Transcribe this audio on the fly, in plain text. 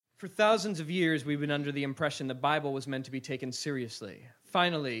For thousands of years, we've been under the impression the Bible was meant to be taken seriously.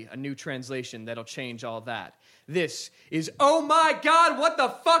 Finally, a new translation that'll change all that. This is Oh My God, What the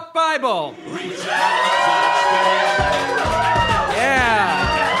Fuck Bible!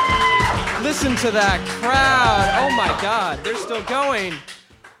 Yeah! Listen to that crowd. Oh my God, they're still going.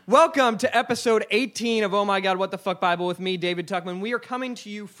 Welcome to episode 18 of Oh My God, What the Fuck Bible with me, David Tuckman. We are coming to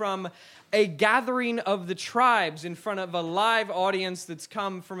you from a gathering of the tribes in front of a live audience that's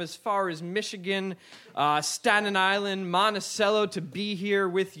come from as far as Michigan, Staten Island, Monticello to be here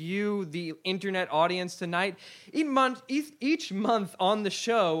with you, the internet audience tonight. Each month on the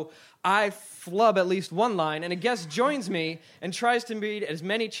show, I flub at least one line, and a guest joins me and tries to read as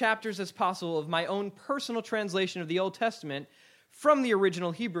many chapters as possible of my own personal translation of the Old Testament from the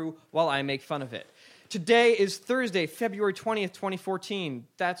original Hebrew while I make fun of it. Today is Thursday, February 20th, 2014.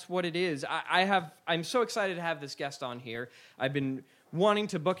 That's what it is. I'm so excited to have this guest on here. I've been wanting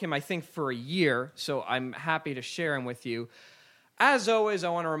to book him, I think, for a year, so I'm happy to share him with you. As always, I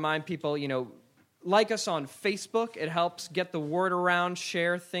want to remind people, like us on Facebook. It helps get the word around,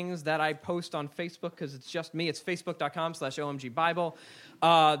 share things that I post on Facebook, because it's just me. It's facebook.com/OMGBible.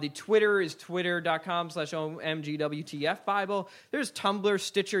 The Twitter is twitter.com/OMGWTFBIBLE. There's Tumblr,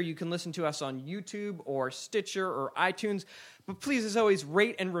 Stitcher. You can listen to us on YouTube or Stitcher or iTunes. But please, as always,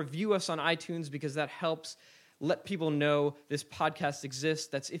 rate and review us on iTunes, because that helps let people know this podcast exists.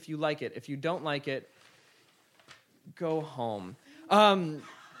 That's if you like it. If you don't like it, go home.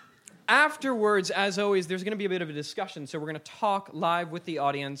 Afterwards, as always, there's going to be a bit of a discussion, so we're going to talk live with the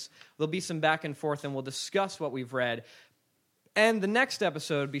audience. There'll be some back and forth, and we'll discuss what we've read. And the next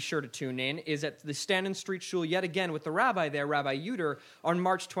episode, be sure to tune in, is at the Stanton Street Shul, yet again with the rabbi there, Rabbi Uter, on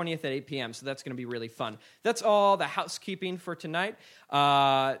March 20th at 8 p.m., so that's going to be really fun. That's all the housekeeping for tonight.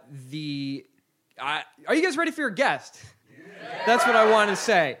 Are you guys ready for your guest? Yeah. That's what I want to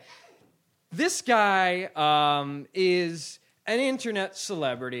say. This guy is an internet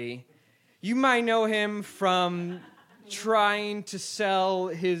celebrity. You might know him from trying to sell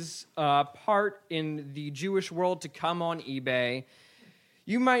his part in the Jewish world to come on eBay.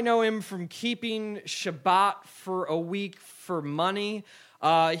 You might know him from keeping Shabbat for a week for money.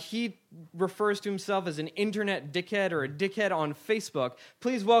 He refers to himself as an internet dickhead or a dickhead on Facebook.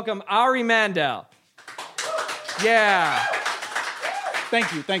 Please welcome Ari Mandel. Yeah.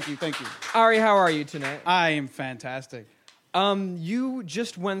 Thank you. Ari, how are you tonight? I am fantastic. You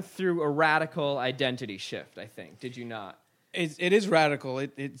just went through a radical identity shift, I think. Did you not? It is radical.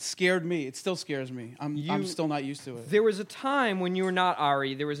 It scared me. It still scares me. I'm still not used to it. There was a time when you were not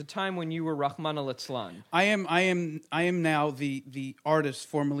Ari. There was a time when you were Rahman al-Islan. I am now the artist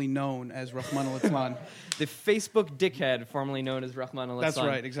formerly known as Rahman al-Islan. The Facebook dickhead formerly known as Rahman al-Islan. That's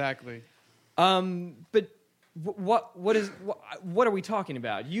right, exactly. But what are we talking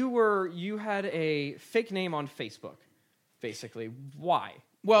about? You had a fake name on Facebook. Basically, why?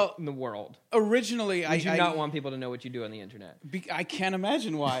 Well, in the world, originally, I not want people to know what you do on the internet. I can't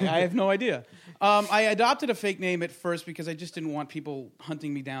imagine why. I have no idea. I adopted a fake name at first because I just didn't want people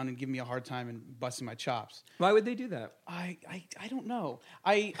hunting me down and giving me a hard time and busting my chops. Why would they do that? I don't know.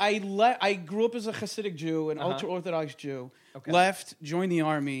 I grew up as a Hasidic Jew, an ultra-Orthodox Jew. Okay. Left, joined the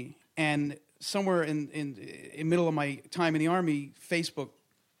army, and somewhere in the middle of my time in the army, Facebook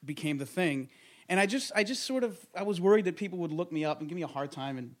became the thing. And I was worried that people would look me up and give me a hard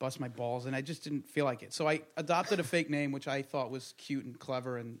time and bust my balls, and I just didn't feel like it. So I adopted a fake name, which I thought was cute and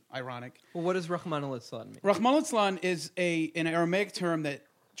clever and ironic. Well, what does Rahman al-Islan mean? Rahman al-Islan is an Aramaic term that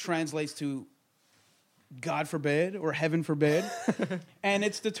translates to God forbid or heaven forbid. And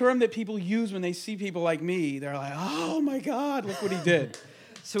it's the term that people use when they see people like me. They're like, oh my God, look what he did.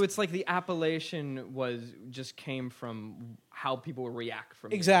 So it's like the appellation just came from how people react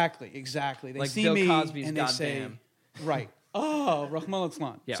from Exactly. They like see Bill me Cosby's and they goddamn. say, right, oh, Rahman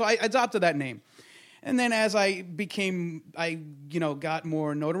al-Islan. Yeah. So I adopted that name. And then as I got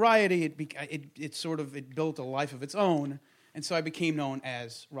more notoriety, it built a life of its own. And so I became known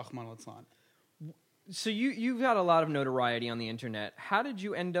as Rahman al-Islan. So you've got a lot of notoriety on the internet. How did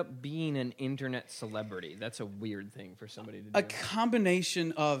you end up being an internet celebrity? That's a weird thing for somebody to do. A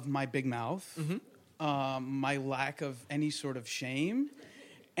combination of my big mouth, my lack of any sort of shame,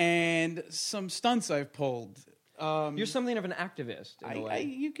 and some stunts I've pulled. You're something of an activist, in a way.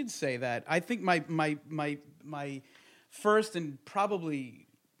 You could say that. I think my first and probably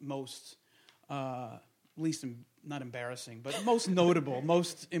most, least not embarrassing, but most notable,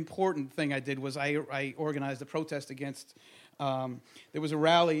 most important thing I did was I organized a protest against, there was a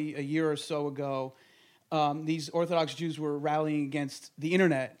rally a year or so ago. These Orthodox Jews were rallying against the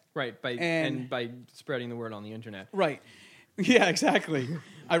internet. Right, by spreading the word on the internet. Right. Yeah, exactly.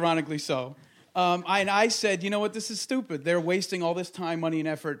 Ironically so. And I said, you know what, this is stupid. They're wasting all this time, money, and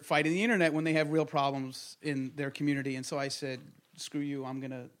effort fighting the internet when they have real problems in their community. And so I said, screw you, I'm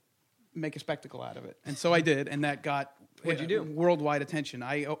going to make a spectacle out of it. And so I did, and that got worldwide attention.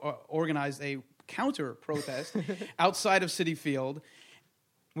 I organized a counter-protest outside of Citi Field.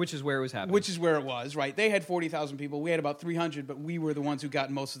 Which is where it was happening. Which is where it was, right. They had 40,000 people. We had about 300, but we were the ones who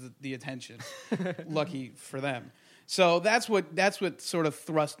got most of the attention. Lucky for them. So that's what sort of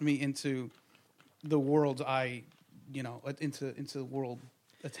thrust me into the world's into world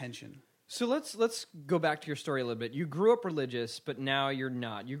attention. So let's go back to your story a little bit. You grew up religious, but now you're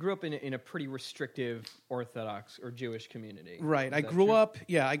not. You grew up in a pretty restrictive Orthodox or Jewish community. Right. I grew up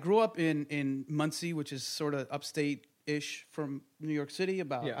in Muncie, which is sort of upstate-ish from New York City,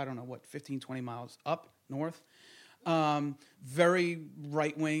 about, 15, 20 miles up north. Very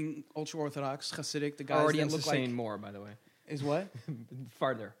right-wing, ultra-Orthodox, Hasidic. The guys Our that audience look is like... saying more, by the way. Is what?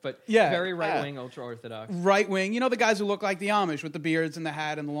 Farther. But yeah, very right-wing, ultra-Orthodox. Right-wing. You know, the guys who look like the Amish with the beards and the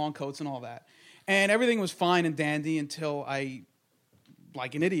hat and the long coats and all that. And everything was fine and dandy until I,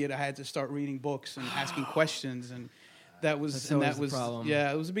 like an idiot, I had to start reading books and asking questions. And that was the problem.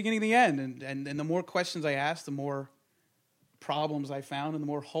 Yeah, it was the beginning of the end. And the more questions I asked, the more problems I found and the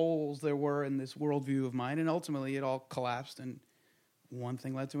more holes there were in this worldview of mine. And ultimately, it all collapsed and one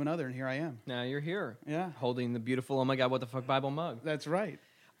thing led to another, and here I am. Now you're here. Yeah. Holding the beautiful, oh my God, what the fuck Bible mug. That's right.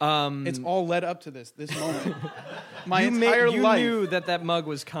 It's all led up to this moment. My you entire life. You knew that mug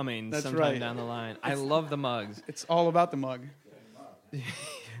was coming sometime down the line. I love the mugs. It's all about the mug.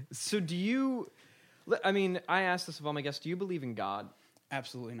 So do you, I mean, I asked this of all my guests, do you believe in God?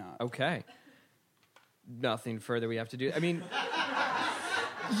 Absolutely not. Okay. Nothing further we have to do. I mean...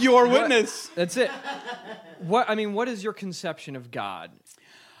 Your witness. That's it. What is your conception of God?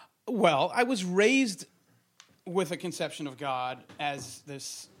 Well, I was raised with a conception of God as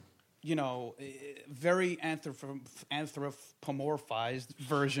this, very anthropomorphized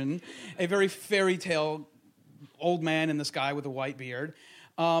version, a very fairy tale old man in the sky with a white beard,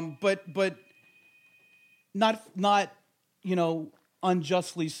 but not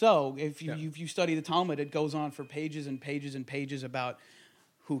unjustly so. If you study the Talmud, it goes on for pages and pages and pages about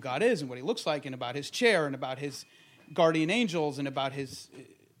who God is and what he looks like and about his chair and about his guardian angels and about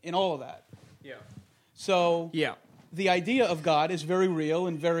in all of that. Yeah. So the idea of God is very real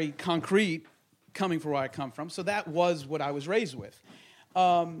and very concrete coming from where I come from. So that was what I was raised with.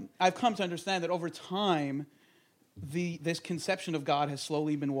 I've come to understand that over time, this conception of God has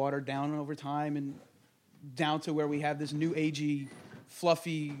slowly been watered down over time and down to where we have this new agey,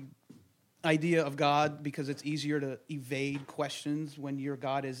 fluffy idea of God because it's easier to evade questions when your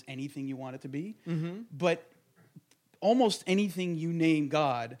God is anything you want it to be. Mm-hmm. But almost anything you name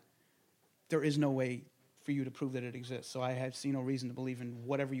God, there is no way for you to prove that it exists. So I have seen no reason to believe in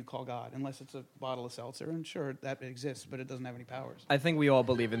whatever you call God, unless it's a bottle of seltzer. And sure, that exists, but it doesn't have any powers. I think we all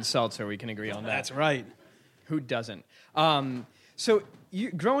believe in seltzer. We can agree on that. That's right. Who doesn't? So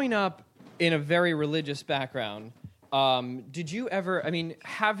you, growing up in a very religious background, did you ever,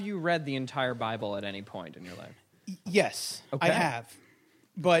 have you read the entire Bible at any point in your life? Yes, okay. I have.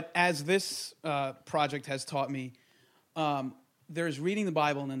 But as this project has taught me, there's reading the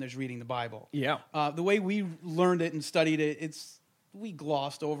Bible and then there's reading the Bible. Yeah. The way we learned it and studied it, we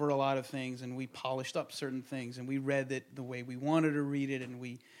glossed over a lot of things and we polished up certain things and we read it the way we wanted to read it and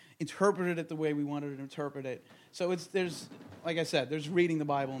we interpreted it the way we wanted to interpret it. So there's, like I said, there's reading the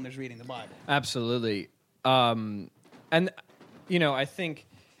Bible and there's reading the Bible. Absolutely. I think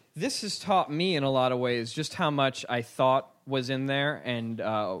this has taught me in a lot of ways just how much I thought was in there and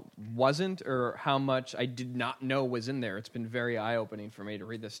wasn't, or how much I did not know was in there. It's been very eye-opening for me to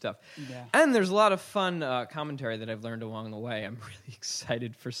read this stuff. Yeah. And there's a lot of fun commentary that I've learned along the way. I'm really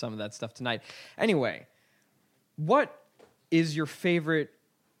excited for some of that stuff tonight. Anyway, what is your favorite,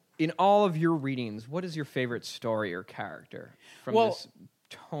 in all of your readings, what is your favorite story or character from this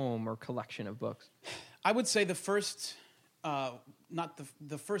tome or collection of books? I would say the first, not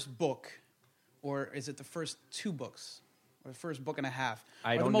the first book, or is it the first two books, or the first book and a half,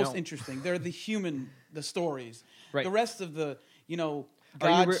 are the most interesting. They're the stories. Right. The rest of the,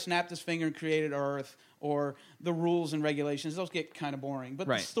 God snapped his finger and created Earth, or the rules and regulations, those get kind of boring. But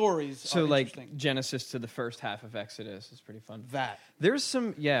the stories are interesting. So, Genesis to the first half of Exodus is pretty fun. There's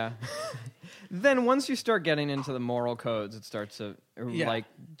some, Then once you start getting into the moral codes, it starts to,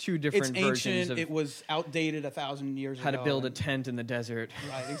 two different versions ancient, of... it was outdated 1,000 years ago. How to build a tent in the desert.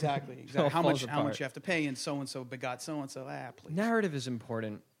 Right, exactly. How much you have to pay, and so-and-so begot so-and-so. Please. Narrative is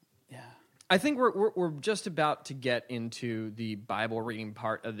important. Yeah. I think we're just about to get into the Bible reading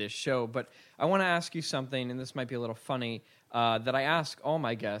part of this show, but I want to ask you something, and this might be a little funny. that I ask all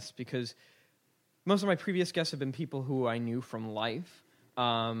my guests, because most of my previous guests have been people who I knew from life.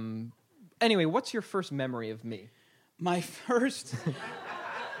 Anyway, what's your first memory of me? My first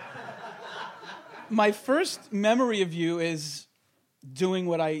memory of you is doing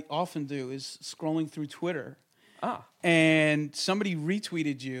what I often do, is scrolling through Twitter. And somebody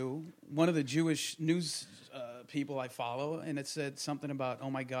retweeted you, one of the Jewish news people I follow, and it said something about, oh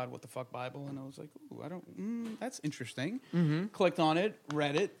my God, what the fuck Bible? And I was like, ooh, that's interesting. Mm-hmm. Clicked on it,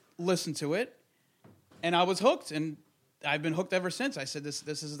 read it, listened to it, and I was hooked, and I've been hooked ever since. I said, this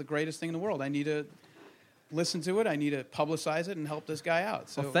is the greatest thing in the world. I need to listen to it. I need to publicize it and help this guy out.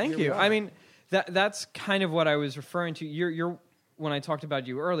 So well, thank you. I mean, that's kind of what I was referring to. You're when I talked about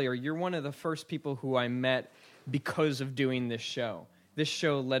you earlier, you're one of the first people who I met because of doing this show. This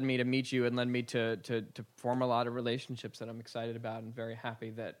show led me to meet you and led me to form a lot of relationships that I'm excited about and very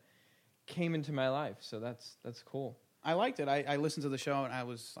happy that came into my life. So that's cool. I liked it. I listened to the show and I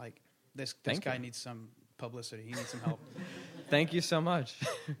was like, this guy needs some publicity. He needs some help. Thank you so much.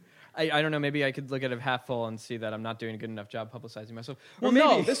 I don't know, maybe I could look at it half full and see that I'm not doing a good enough job publicizing myself. Well, maybe.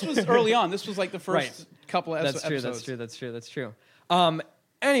 No, this was early on. This was like the first couple of episodes. That's true.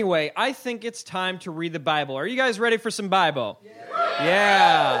 Anyway, I think it's time to read the Bible. Are you guys ready for some Bible?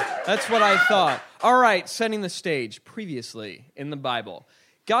 Yeah, that's what I thought. All right, setting the stage. Previously in the Bible,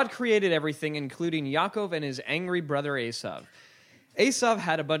 God created everything, including Yaakov and his angry brother Esav. Esav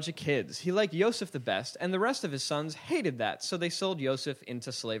had a bunch of kids. He liked Yosef the best, and the rest of his sons hated that, so they sold Yosef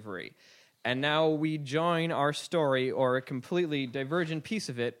into slavery. And now we join our story, or a completely divergent piece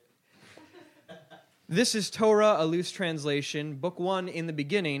of it. This is Torah, a loose translation, book 1 in the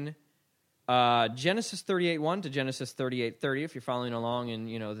beginning, Genesis 38:1 to Genesis 38:30, if you're following along in,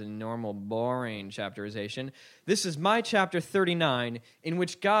 the normal boring chapterization. This is my chapter 39, in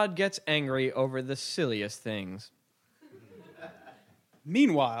which God gets angry over the silliest things.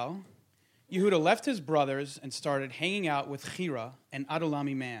 Meanwhile, Yehuda left his brothers and started hanging out with Chira, an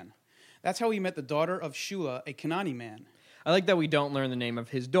Adulami man. That's how he met the daughter of Shua, a Canaanite man. I like that we don't learn the name of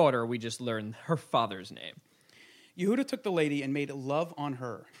his daughter, we just learn her father's name. Yehuda took the lady and made love on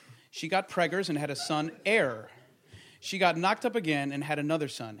her. She got preggers and had a son, Er. She got knocked up again and had another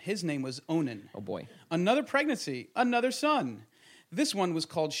son. His name was Onan. Oh boy. Another pregnancy, another son. This one was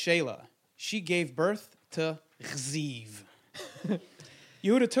called Shelah. She gave birth to Chziv.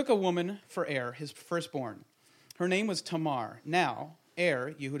 Yehuda took a woman for Er, his firstborn. Her name was Tamar. Now,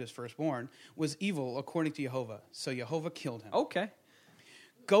 Er, Yehuda's firstborn, was evil according to Yehovah, so Yehovah killed him. Okay.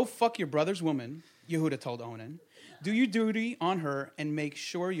 Go fuck your brother's woman, Yehuda told Onan. Do your duty on her and make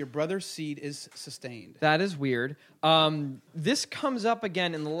sure your brother's seed is sustained. That is weird. This comes up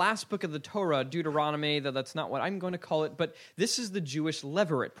again in the last book of the Torah, Deuteronomy, though that's not what I'm going to call it, but this is the Jewish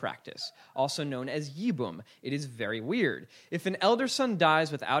levirate practice, also known as yibum. It is very weird. If an elder son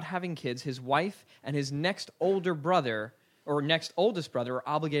dies without having kids, his wife and his next oldest brother are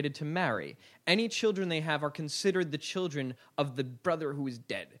obligated to marry. Any children they have are considered the children of the brother who is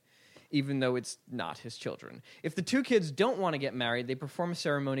dead, even though it's not his children. If the two kids don't want to get married, they perform a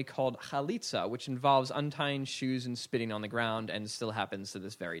ceremony called chalitza, which involves untying shoes and spitting on the ground, and still happens to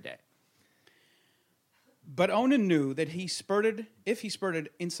this very day. But Onan knew that if he spurted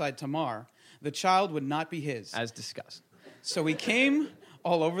inside Tamar, the child would not be his. As discussed. So he came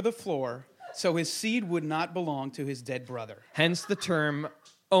all over the floor, so his seed would not belong to his dead brother. Hence the term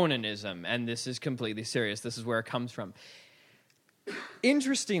onanism, and this is completely serious. This is where it comes from.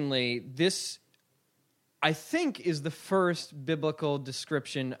 Interestingly, this, I think, is the first biblical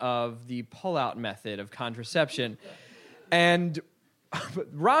description of the pull-out method of contraception. And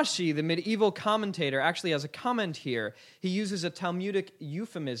Rashi, the medieval commentator, actually has a comment here. He uses a Talmudic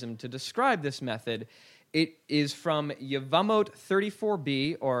euphemism to describe this method. It is from Yevamot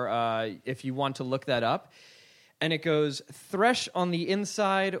 34b, or if you want to look that up. And it goes, thresh on the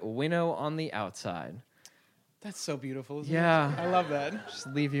inside, winnow on the outside. That's so beautiful, isn't it? I love that. Just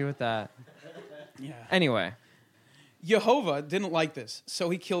leave you with that. Yeah. Anyway. Yehovah didn't like this, so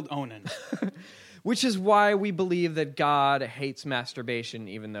he killed Onan. Which is why we believe that God hates masturbation,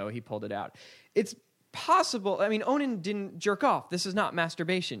 even though he pulled it out. It's possible, Onan didn't jerk off. This is not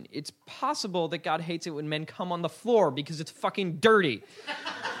masturbation. It's possible that God hates it when men come on the floor because it's fucking dirty.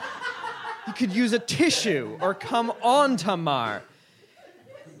 You could use a tissue or come on Tamar.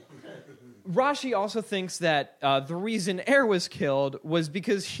 Rashi also thinks that the reason Er was killed was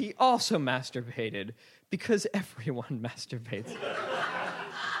because he also masturbated, because everyone masturbates.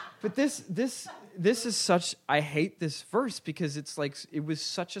 But this is such, I hate this verse because it's like, it was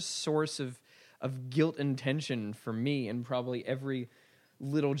such a source of guilt and tension for me and probably every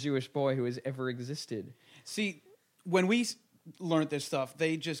little Jewish boy who has ever existed. See, when we learned this stuff,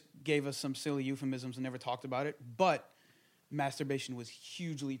 they just gave us some silly euphemisms and never talked about it. But masturbation was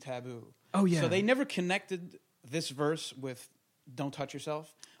hugely taboo. Oh, yeah. So they never connected this verse with don't touch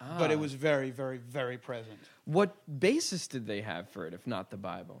yourself, but it was very, very, very present. What basis did they have for it, if not the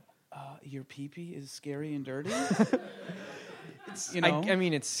Bible? Your pee-pee is scary and dirty? I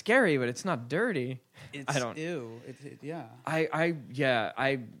mean, it's scary, but it's not dirty. I don't. Ew. Yeah.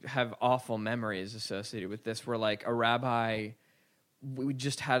 I have awful memories associated with this where, like, a rabbi, we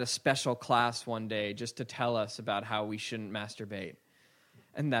just had a special class one day just to tell us about how we shouldn't masturbate.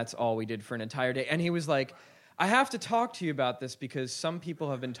 And that's all we did for an entire day. And he was like, I have to talk to you about this because some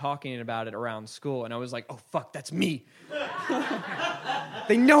people have been talking about it around school. And I was like, oh, fuck, that's me.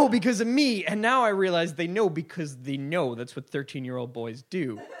 They know because of me. And now I realize they know because they know that's what 13-year-old boys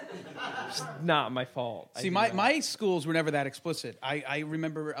do. It's not my fault. See, my schools were never that explicit. I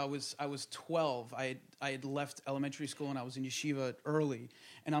remember I was 12. I had left elementary school and I was in yeshiva early.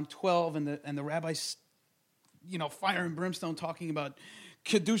 And I'm 12 and the rabbi's, fire and brimstone talking about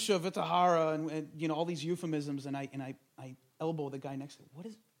kedusha, v'tahara, and all these euphemisms, and I elbow the guy next to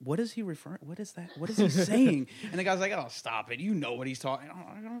me. What is he referring? What is that? What is he saying? And the guy's like, "Oh, stop it! You know what he's talking.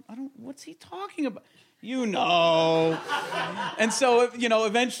 I don't. What's he talking about? You know." And so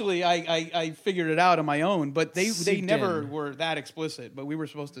eventually I figured it out on my own. But they never were that explicit. But we were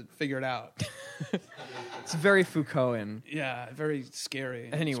supposed to figure it out. It's very Foucaultian. Yeah, very scary.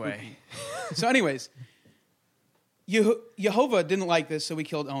 Anyway, so anyways. Yehovah didn't like this, so he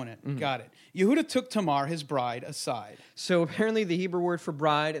killed Onan. Mm-hmm. Got it. Yehuda took Tamar, his bride, aside. So apparently the Hebrew word for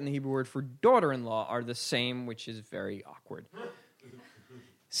bride and the Hebrew word for daughter-in-law are the same, which is very awkward.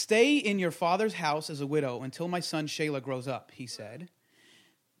 Stay in your father's house as a widow until my son Shelah grows up, he said.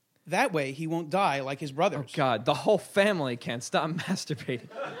 That way he won't die like his brothers. Oh, God, the whole family can't stop masturbating.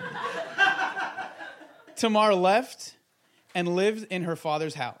 Tamar left and lived in her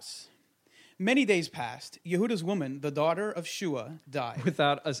father's house. Many days passed. Yehuda's woman, the daughter of Shua, died.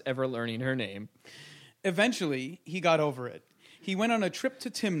 Without us ever learning her name. Eventually, he got over it. He went on a trip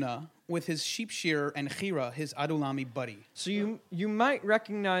to Timnah with his sheep shearer and Chira, his Adulami buddy. So you might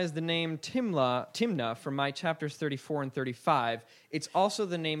recognize the name Timnah from my chapters 34 and 35. It's also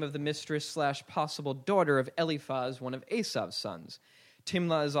the name of the mistress / possible daughter of Eliphaz, one of Esav's sons.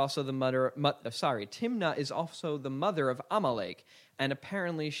 Timnah is also the Timnah is also the mother of Amalek, and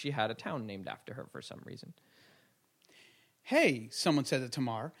apparently she had a town named after her for some reason. Hey, someone said to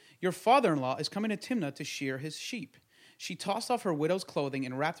Tamar, your father-in-law is coming to Timnah to shear his sheep. She tossed off her widow's clothing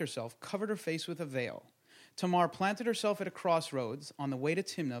and wrapped herself, covered her face with a veil. Tamar planted herself at a crossroads on the way to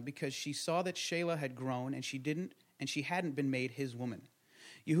Timnah because she saw that Shelah had grown and she hadn't been made his woman.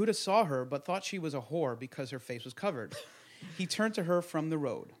 Yehuda saw her but thought she was a whore because her face was covered. He turned to her from the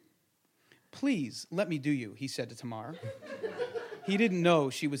road. Please, let me do you, he said to Tamar. He didn't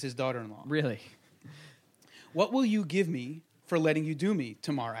know she was his daughter-in-law. Really? What will you give me for letting you do me?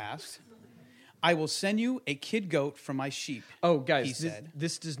 Tamar asked. I will send you a kid goat from my sheep. Oh, guys, he said.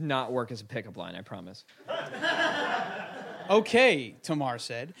 This does not work as a pickup line, I promise. Okay, Tamar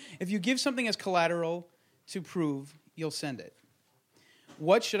said. If you give something as collateral to prove, you'll send it.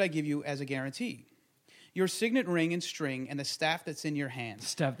 What should I give you as a guarantee? Your signet ring and string and the staff that's in your hand.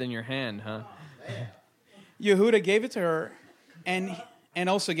 Staff in your hand, huh? Yehuda gave it to her and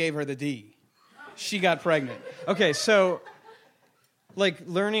also gave her the D. She got pregnant. Okay, so, like,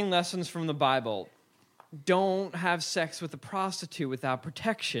 learning lessons from the Bible. Don't have sex with a prostitute without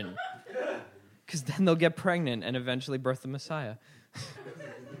protection. Because then they'll get pregnant and eventually birth the Messiah.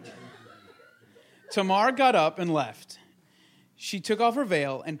 Tamar got up and left. She took off her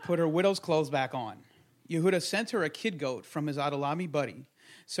veil and put her widow's clothes back on. Yehuda sent her a kid goat from his Adulami buddy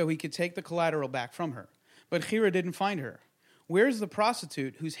so he could take the collateral back from her. But Chira didn't find her. Where's the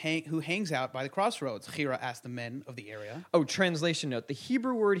prostitute who hangs out by the crossroads? Chira asked the men of the area. Oh, translation note. The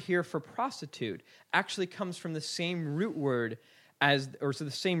Hebrew word here for prostitute actually comes from the same root word the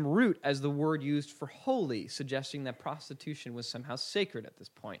same root as the word used for holy, suggesting that prostitution was somehow sacred at this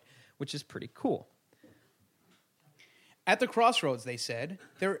point, which is pretty cool. At the crossroads, they said,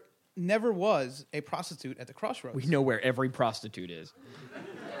 there never was a prostitute at the crossroads. We know where every prostitute is.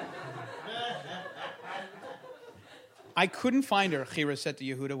 I couldn't find her, Chira said to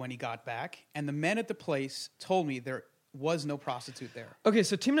Yehuda when he got back, and the men at the place told me there was no prostitute there. Okay,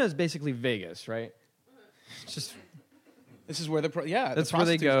 so Timnah is basically Vegas, right? It's just this is where that's where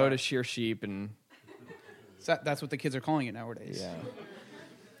they go to shear sheep, and that's what the kids are calling it nowadays. Yeah.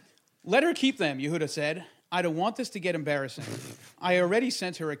 Let her keep them, Yehuda said. I don't want this to get embarrassing. I already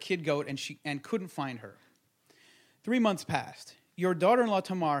sent her a kid goat and couldn't find her. 3 months passed. Your daughter-in-law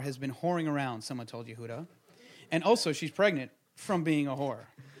Tamar has been whoring around, someone told Yehuda. And also, she's pregnant from being a whore.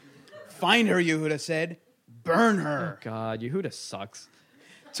 Find her, Yehuda said. Burn her. Oh, God, Yehuda sucks.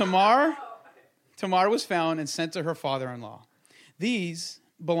 Tamar was found and sent to her father-in-law. These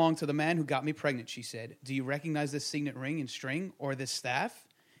belong to the man who got me pregnant, she said. Do you recognize this signet ring and string or this staff?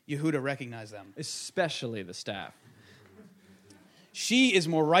 Yehuda recognized them. Especially the staff. She is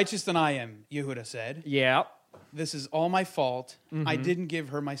more righteous than I am, Yehuda said. Yeah. This is all my fault. I didn't give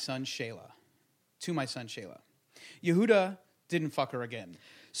her my son Shelah. To my son Shelah. Yehuda didn't fuck her again.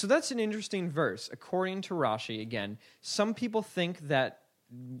 So that's an interesting verse. According to Rashi, again, some people think that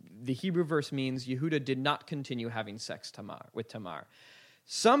the Hebrew verse means Yehuda did not continue having sex with Tamar.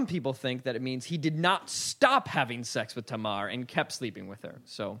 Some people think that it means he did not stop having sex with Tamar and kept sleeping with her.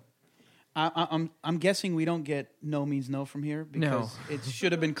 So I'm guessing we don't get no means no from here because it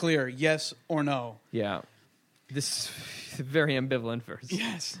should have been clear, yes or no. Yeah. This is a very ambivalent verse.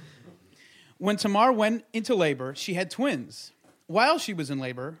 Yes. When Tamar went into labor, she had twins. While she was in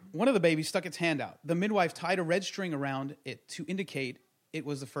labor, one of the babies stuck its hand out. The midwife tied a red string around it to indicate it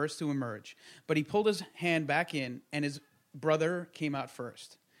was the first to emerge. But he pulled his hand back in, and his brother came out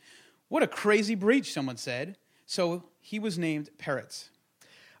first. What a crazy breach, someone said. So he was named Peretz.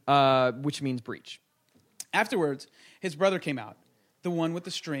 Which means breach. Afterwards, his brother came out, the one with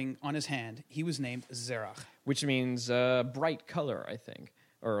the string on his hand. He was named Zerach. Which means bright color, I think.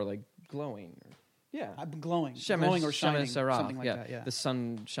 Or like glowing. Yeah. Glowing. Shemesh, glowing or shining. Something like that, yeah. The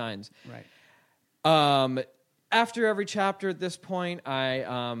sun shines. Right. After every chapter at this point,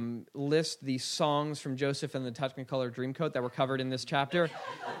 I list the songs from Joseph and the Technicolor Dreamcoat that were covered in this chapter.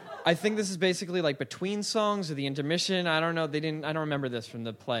 I think this is basically like between songs or the intermission. I don't know. I don't remember this from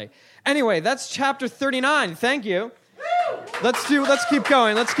the play. Anyway, that's chapter 39. Thank you. Let's keep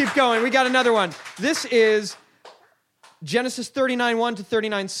going. We got another one. This is Genesis 39:1 to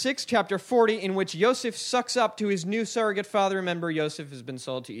 39:6, chapter 40, in which Yosef sucks up to his new surrogate father. Remember, Yosef has been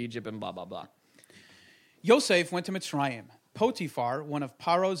sold to Egypt and blah, blah, blah. Yosef went to Mitzrayim. Potiphar, one of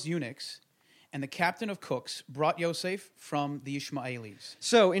Paro's eunuchs, and the captain of cooks, brought Yosef from the Ishmaelis.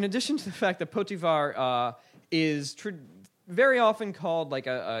 So, in addition to the fact that Potiphar is very often called like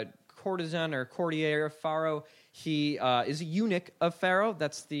a courtesan or courtier of Pharaoh, he is a eunuch of Pharaoh.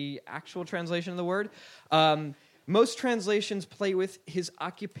 That's the actual translation of the word. Most translations play with his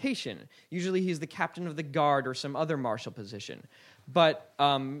occupation. Usually he's the captain of the guard or some other martial position. But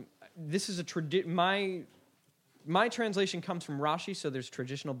this is my translation comes from Rashi, so there's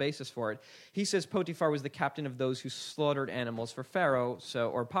traditional basis for it. He says Potiphar was the captain of those who slaughtered animals for Pharaoh,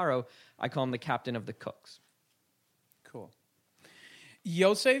 or Paro. I call him the captain of the cooks. Cool.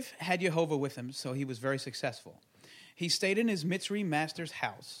 Yosef had Yehovah with him, so he was very successful. He stayed in his Mitzri master's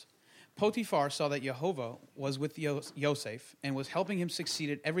house. Potiphar saw that Yehovah was with Yosef and was helping him succeed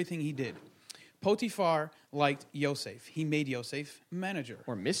at everything he did. Potiphar liked Yosef. He made Yosef manager.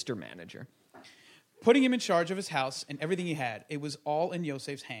 Or Mr. Manager. Putting him in charge of his house and everything he had. It was all in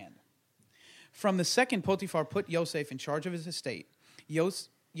Yosef's hand. From the second Potiphar put Yosef in charge of his estate,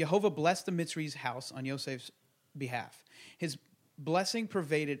 Yehovah blessed the Mitzri's house on Yosef's behalf. His blessing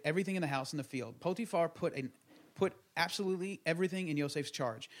pervaded everything in the house and the field. Potiphar put absolutely everything in Yosef's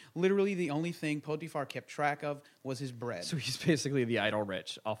charge. Literally, the only thing Potiphar kept track of was his bread. So he's basically the idle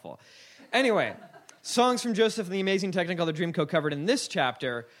rich. Awful. Anyway, songs from Joseph and the Amazing Technicolor Dreamcoat covered in this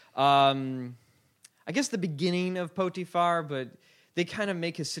chapter. I guess the beginning of Potiphar, but they kind of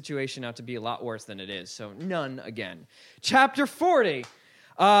make his situation out to be a lot worse than it is. So none again. Chapter 40.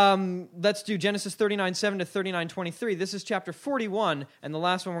 Let's do Genesis 39:7 to 39:23. This is chapter 41, and the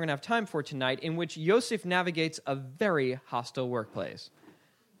last one we're going to have time for tonight, in which Yosef navigates a very hostile workplace.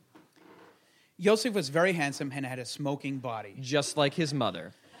 Yosef was very handsome and had a smoking body. Just like his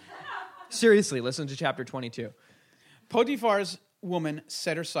mother. Seriously, listen to chapter 22. Potiphar's woman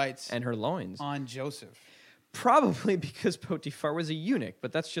set her sights and her loins on Joseph. Probably because Potiphar was a eunuch,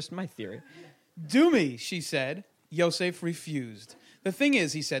 but that's just my theory. Do me, she said. Yosef refused. The thing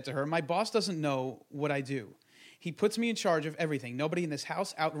is, he said to her, my boss doesn't know what I do. He puts me in charge of everything. Nobody in this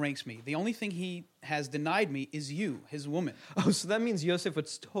house outranks me. The only thing he has denied me is you, his woman. Oh, so that means Yosef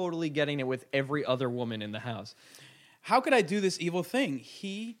was totally getting it with every other woman in the house. How could I do this evil thing?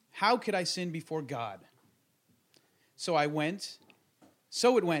 How could I sin before God? So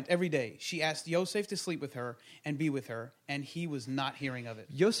it went every day. She asked Yosef to sleep with her and be with her, and he was not hearing of it.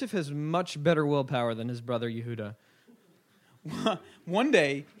 Yosef has much better willpower than his brother Yehuda. One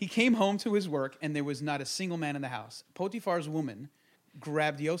day, he came home to his work, and there was not a single man in the house. Potiphar's woman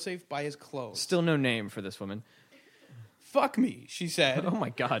grabbed Yosef by his clothes. Still no name for this woman. Fuck me, she said. Oh, my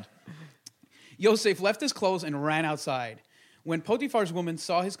God. Yosef left his clothes and ran outside. When Potiphar's woman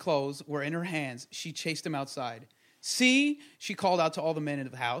saw his clothes were in her hands, she chased him outside. See, she called out to all the men in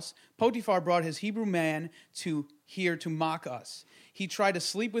the house, Potiphar brought his Hebrew man here to mock us. He tried to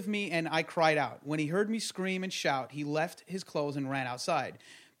sleep with me, and I cried out. When he heard me scream and shout, he left his clothes and ran outside.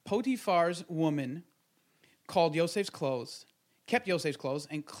 Potiphar's woman kept Yosef's clothes,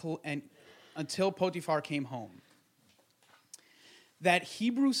 and until Potiphar came home. That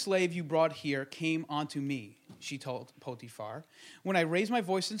Hebrew slave you brought here came onto me, she told Potiphar. When I raised my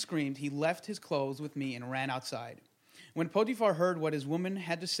voice and screamed, he left his clothes with me and ran outside. When Potiphar heard what his woman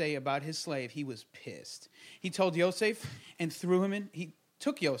had to say about his slave, he was pissed. He took Yosef and threw him in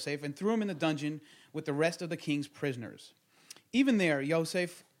the dungeon with the rest of the king's prisoners. Even there,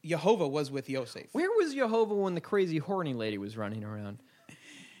 Jehovah was with Yosef. Where was Jehovah when the crazy horny lady was running around?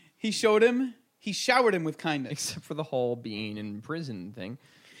 He showered him with kindness. Except for the whole being in prison thing.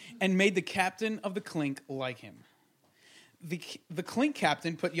 And made the captain of the clink like him. The clink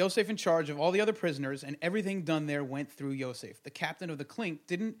captain put Yosef in charge of all the other prisoners, and everything done there went through Yosef. The captain of the clink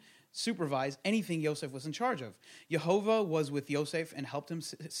didn't supervise anything Yosef was in charge of. Jehovah was with Yosef and helped him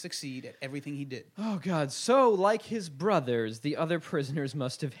succeed at everything he did. Oh, God. So, like his brothers, the other prisoners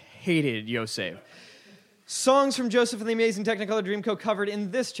must have hated Yosef. Songs from Joseph and the Amazing Technicolor Dreamcoat covered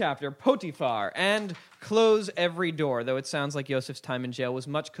in this chapter, Potiphar, and Close Every Door, though it sounds like Joseph's time in jail was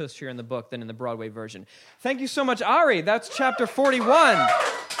much cushier in the book than in the Broadway version. Thank you so much, Ari. That's chapter 41.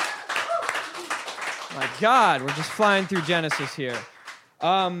 My God, we're just flying through Genesis here.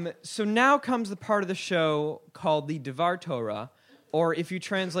 So now comes the part of the show called the Devar Torah, or if you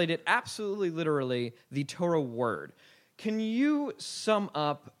translate it absolutely literally, the Torah word. Can you sum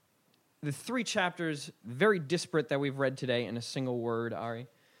up the 3 chapters, very disparate, that we've read today in a single word, Ari?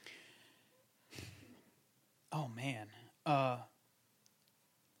 Oh, man.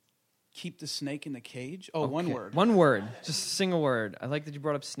 Keep the snake in the cage? Oh, okay. One word. One word. Just a single word. I like that you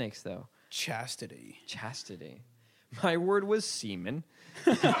brought up snakes, though. Chastity. Chastity. My word was semen.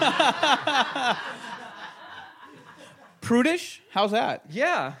 Prudish? How's that?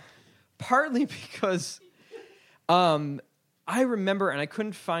 Yeah. Partly because I remember, and I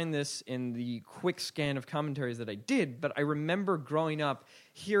couldn't find this in the quick scan of commentaries that I did, but I remember growing up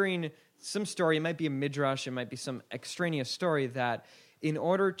hearing some story, it might be a midrash, it might be some extraneous story, that in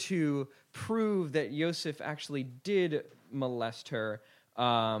order to prove that Yosef actually did molest her,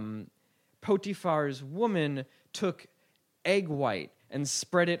 Potiphar's woman took egg white and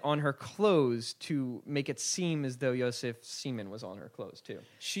spread it on her clothes to make it seem as though Yosef's semen was on her clothes too.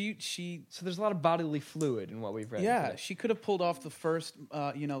 So there's a lot of bodily fluid in what we've read. Yeah, she could have pulled off the first,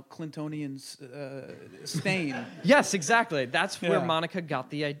 Clintonian stain. Yes, exactly. That's where Monica got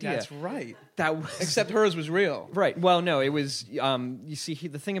the idea. That's right. Except hers was real. Right. Well, no, it was. You see,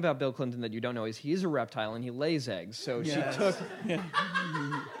 the thing about Bill Clinton that you don't know is he is a reptile and he lays eggs. So she took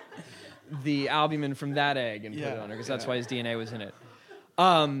the albumin from that egg and put it on her because that's why his DNA was in it.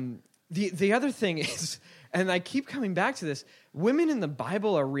 The other thing is, and I keep coming back to this, women in the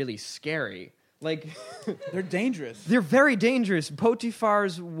Bible are really scary. Like, they're dangerous. They're very dangerous.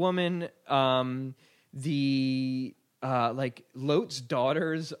 Potiphar's woman, Lot's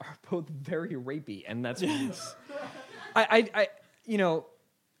daughters are both very rapey, and that's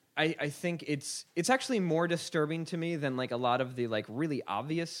I think it's actually more disturbing to me than like a lot of the like really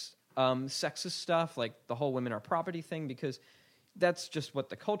obvious sexist stuff, like the whole women are property thing, because that's just what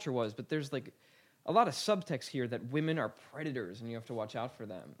the culture was. But there's like a lot of subtext here that women are predators and you have to watch out for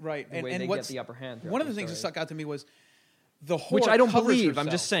them. Right. The way they get the upper hand. One of the things that stuck out to me was the whore, which I don't believe. Herself.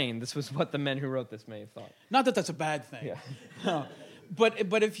 I'm just saying this was what the men who wrote this may have thought. Not that that's a bad thing. Yeah. No.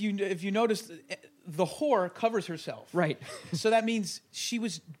 But if you notice, the whore covers herself. Right. So that means she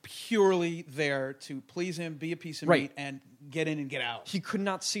was purely there to please him, be a piece of meat, and get in and get out. He could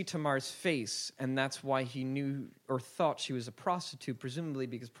not see Tamar's face, and that's why he knew or thought she was a prostitute, presumably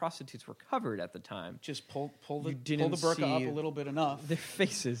because prostitutes were covered at the time. Just pull the burqa up a little bit enough. Their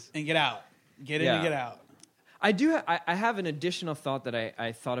faces. And get out. Get in and get out. I have an additional thought that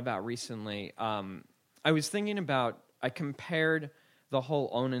I thought about recently. I was thinking about, I compared the whole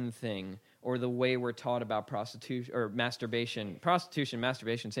Onan thing, or the way we're taught about prostitution, masturbation,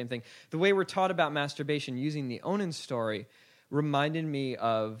 same thing. The way we're taught about masturbation using the Onan story reminded me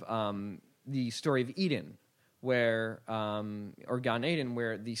of the story of Eden, where, or Gan Eden,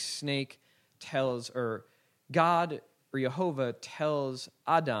 where the snake tells, or God, or Jehovah tells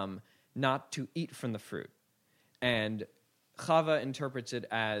Adam not to eat from the fruit. And Chava interprets it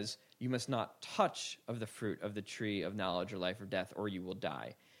as, you must not touch of the fruit of the tree of knowledge or life or death, or you will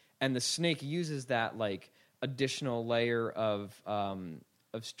die. And the snake uses that like additional layer of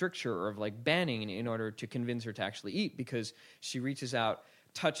stricture or of like banning in order to convince her to actually eat, because she reaches out,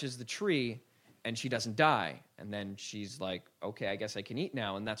 touches the tree, and she doesn't die. And then she's like, okay, I guess I can eat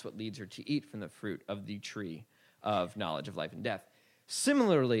now. And that's what leads her to eat from the fruit of the tree of knowledge of life and death.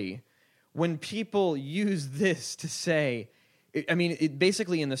 Similarly, when people use this to say,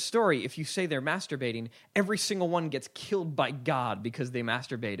 basically in the story, if you say they're masturbating, every single one gets killed by God because they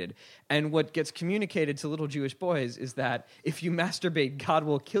masturbated. And what gets communicated to little Jewish boys is that if you masturbate, God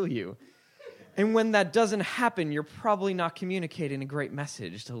will kill you. And when that doesn't happen, you're probably not communicating a great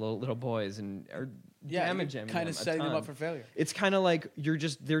message to little boys and damaging them. Kind of setting them up for failure. It's kind of like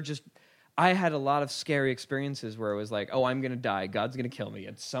I had a lot of scary experiences where it was like, oh, I'm going to die. God's going to kill me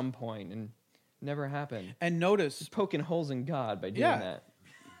at some point, and never happened. And notice, just poking holes in God by doing that.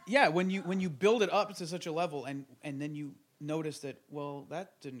 Yeah, when you build it up to such a level, and then you notice that, well,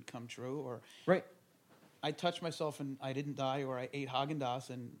 that didn't come true, or right. I touched myself and I didn't die, or I ate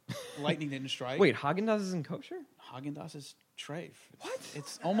Haagen-Dazs and lightning didn't strike. Wait, Haagen-Dazs isn't kosher? Haagen-Dazs is treif. What?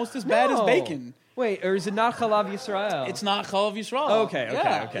 It's almost as bad as bacon. Wait, or is it not Chalav Yisrael? It's not Chalav Yisrael. Okay.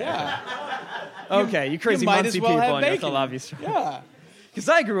 Yeah. Okay, you crazy Muncie people and your Chalav Yisrael. Yeah. Because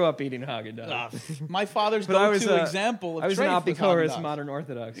I grew up eating Haagen-Dazs. My father's go-to example of treif was Haagen-Dazs. I was an Apikoros modern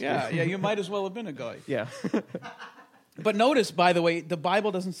Orthodox. Yeah, you might as well have been a guy. Yeah. But notice, by the way, the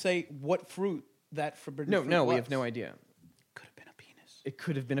Bible doesn't say what fruit that forbidden fruit was. No, we have no idea. Could have been a penis. It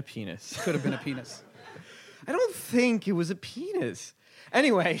could have been a penis. Could have been a penis. I don't think it was a penis.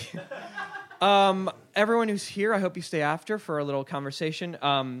 Anyway, everyone who's here, I hope you stay after for a little conversation.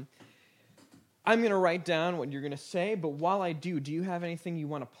 I'm going to write down what you're going to say, but while I do you have anything you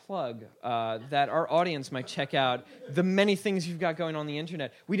want to plug that our audience might check out, the many things you've got going on the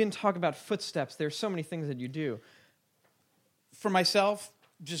internet? We didn't talk about Footsteps. There's so many things that you do. For myself,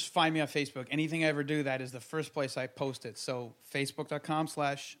 just find me on Facebook. Anything I ever do, that is the first place I post it. So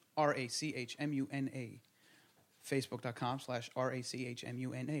facebook.com/RACHMUNA.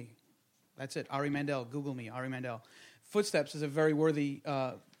 Facebook.com/RACHMUNA. That's it. Ari Mandel. Google me, Ari Mandel. Footsteps is a very worthy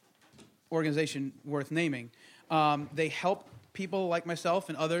organization worth naming. They help people like myself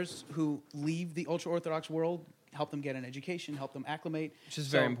and others who leave the ultra-Orthodox world, help them get an education, help them acclimate. Which is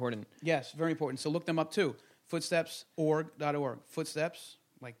very important. Yes, very important. So look them up too. Footstepsorg.org. Footsteps,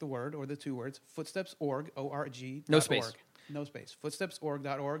 like the word or the two words. Footstepsorg, O-R-G. No space. No space.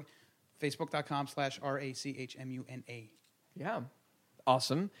 Footstepsorg.org. Facebook.com/RACHMUNA. Yeah.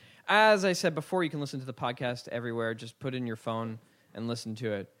 Awesome. As I said before, you can listen to the podcast everywhere. Just put it in your phone and listen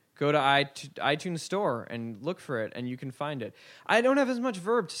to it. Go to iTunes Store and look for it, and you can find it. I don't have as much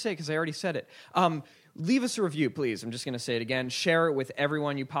verb to say because I already said it. Leave us a review, please. I'm just going to say it again. Share it with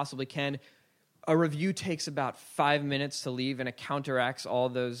everyone you possibly can. A review takes about 5 minutes to leave, and it counteracts all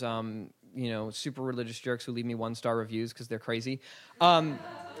those super religious jerks who leave me 1-star reviews because they're crazy.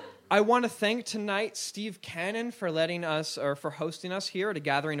 I want to thank tonight Steve Cannon for for hosting us here at a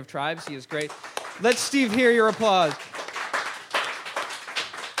Gathering of Tribes. He is great. Let Steve hear your applause.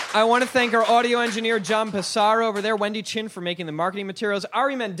 I want to thank our audio engineer, John Passaro, over there, Wendy Chin for making the marketing materials,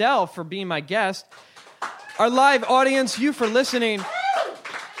 Ari Mandel for being my guest, our live audience, you for listening.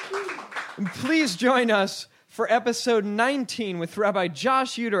 And please join us for episode 19 with Rabbi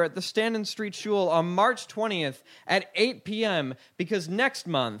Josh Uter at the Standen Street Shul on March 20th at 8 p.m. because next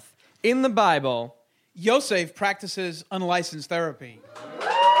month, in the Bible, Yosef practices unlicensed therapy.